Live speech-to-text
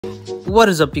What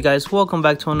is up, you guys? Welcome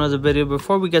back to another video.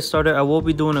 Before we get started, I will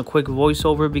be doing a quick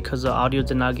voiceover because the audio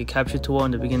did not get captured too well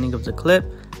in the beginning of the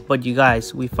clip. But you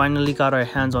guys, we finally got our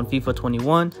hands on FIFA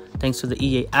 21 thanks to the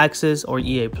EA Access or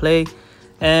EA Play.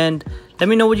 And let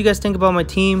me know what you guys think about my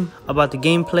team, about the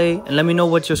gameplay, and let me know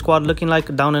what your squad looking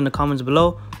like down in the comments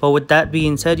below. But with that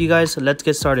being said, you guys, let's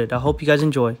get started. I hope you guys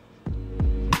enjoy.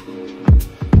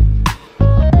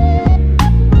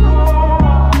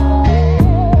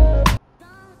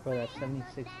 Bro, that's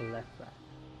 76 to left back.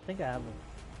 I think I have him.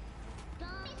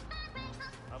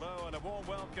 Hello and a warm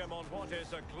welcome on what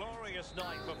is a glorious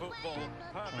night for football.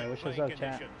 Perfect play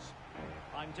conditions.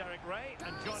 I'm Derek Ray,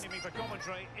 and joining me for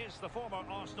commentary is the former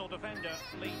Arsenal defender,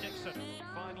 Lee Dixon.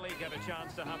 Finally get a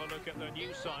chance to have a look at the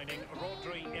new signing,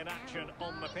 Rodri, in action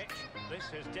on the pitch. This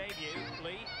is debut.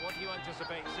 Lee, what do you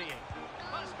anticipate seeing?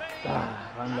 Must be!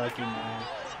 Unlucky, man.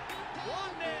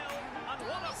 1-0, and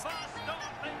what a fast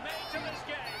start they made to this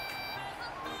game.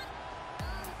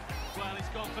 Well, it's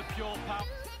gone for pure power.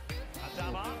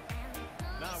 Adama.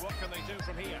 Now what can they do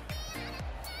from here?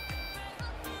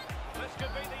 This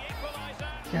could be the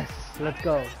equaliser. Yes, let's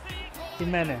go.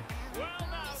 Jimenez. Well,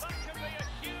 now that could be a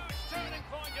huge turning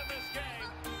point in this game.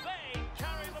 They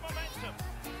carry the momentum.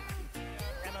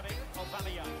 Emery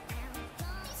Aubameyang.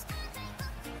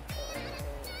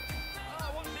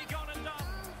 Oh, what's he gone and done?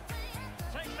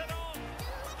 Takes it on.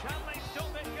 Can they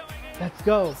stop it going in? Let's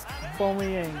go.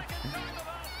 Aubameyang.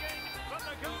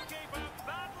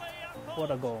 What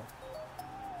a goal.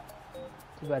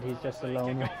 Too bad he's just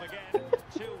alone. 2-1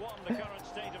 the current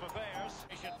state of affairs.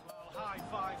 Well, high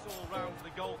fives all round for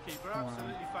the goalkeeper.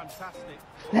 Absolutely fantastic.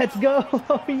 Let's go,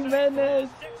 Jimenez.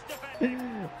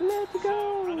 Let's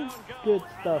go. Good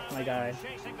stuff, my guy.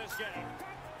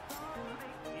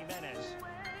 Jimenez.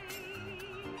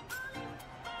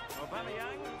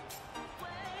 Aubameyang.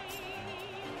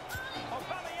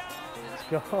 Let's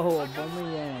go,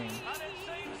 Aubameyang. And it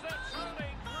seems they're truly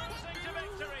cruising to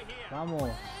victory here.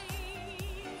 Vamos.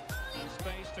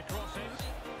 Space to cross it.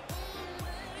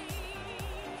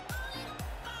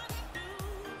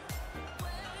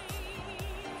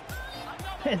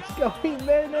 Let's go,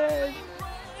 Jimenez.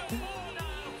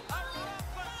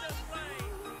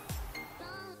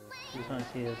 Just want to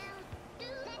see this.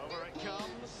 Over it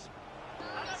comes.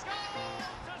 And a goal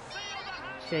to seal the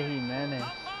hat. Say Jimenez. A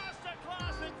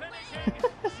masterclass in finishing.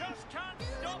 Just can't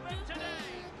stop it today.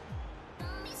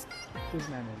 Whose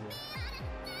man is it?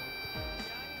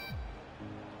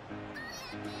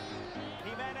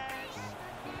 Jimenez.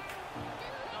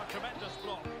 A tremendous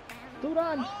block.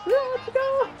 Duran. Let's go.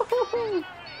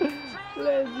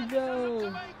 Let's go.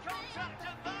 To make contact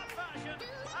in that fashion,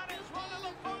 and it's one of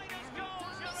the finest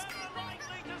goals you're ever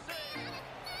likely to see.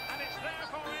 And it's there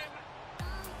for him.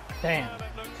 Damn. And it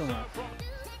looks Too so much.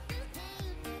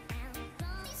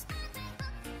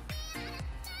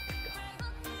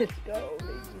 Let's go,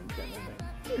 ladies and gentlemen.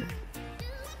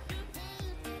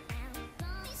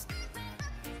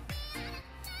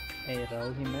 Hey,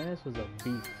 Raul Jimenez was a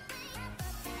beast.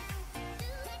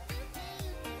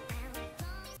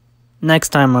 Next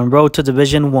time on Road to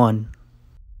Division 1.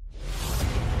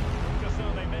 Just so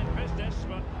they meant business,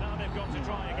 but now they've got to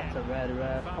try again. That's a red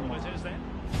ref. Foul Come it on. is then.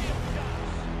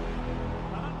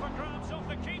 And up for grabs off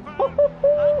the keeper. And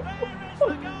there is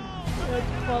the goal.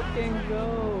 Let's fucking go.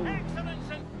 Excellence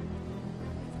in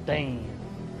Damn.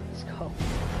 Let's go.